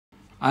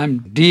I'm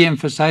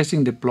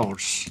de-emphasizing the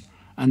plots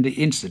and the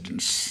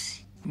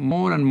incidents.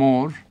 More and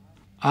more,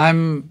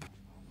 I'm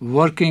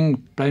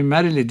working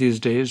primarily these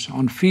days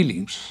on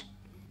feelings.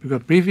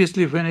 Because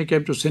previously when I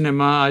came to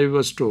cinema, I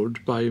was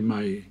told by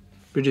my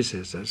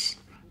predecessors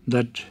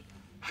that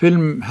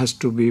film has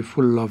to be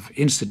full of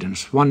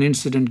incidents. One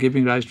incident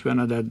giving rise to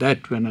another,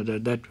 that to another,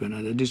 that to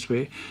another. This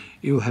way,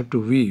 you have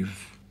to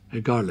weave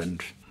a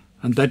garland.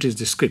 And that is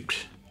the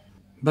script.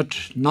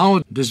 But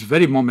now, this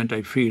very moment,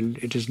 I feel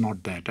it is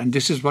not that. And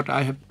this is what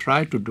I have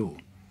tried to do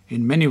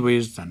in many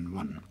ways than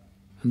one.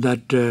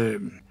 That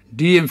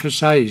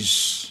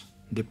de-emphasize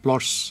the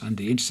plots and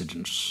the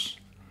incidents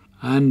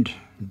and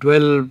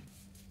dwell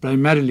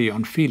primarily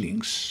on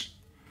feelings.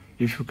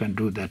 If you can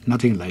do that,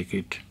 nothing like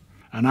it.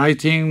 And I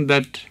think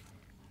that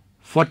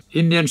what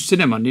Indian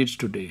cinema needs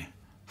today,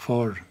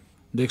 for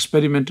the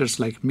experimenters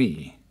like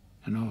me,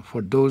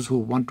 for those who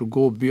want to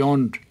go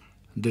beyond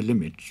the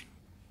limits,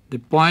 the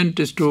point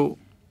is to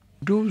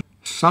do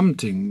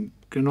something,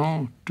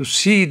 to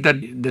see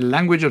that the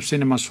language of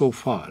cinema so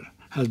far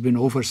has been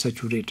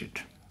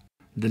oversaturated.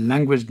 The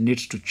language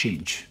needs to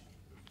change.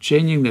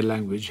 Changing the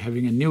language,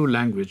 having a new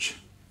language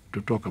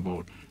to talk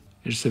about,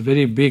 it's a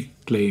very big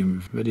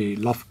claim, very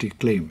lofty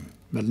claim.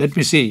 But let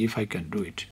me see if I can do it.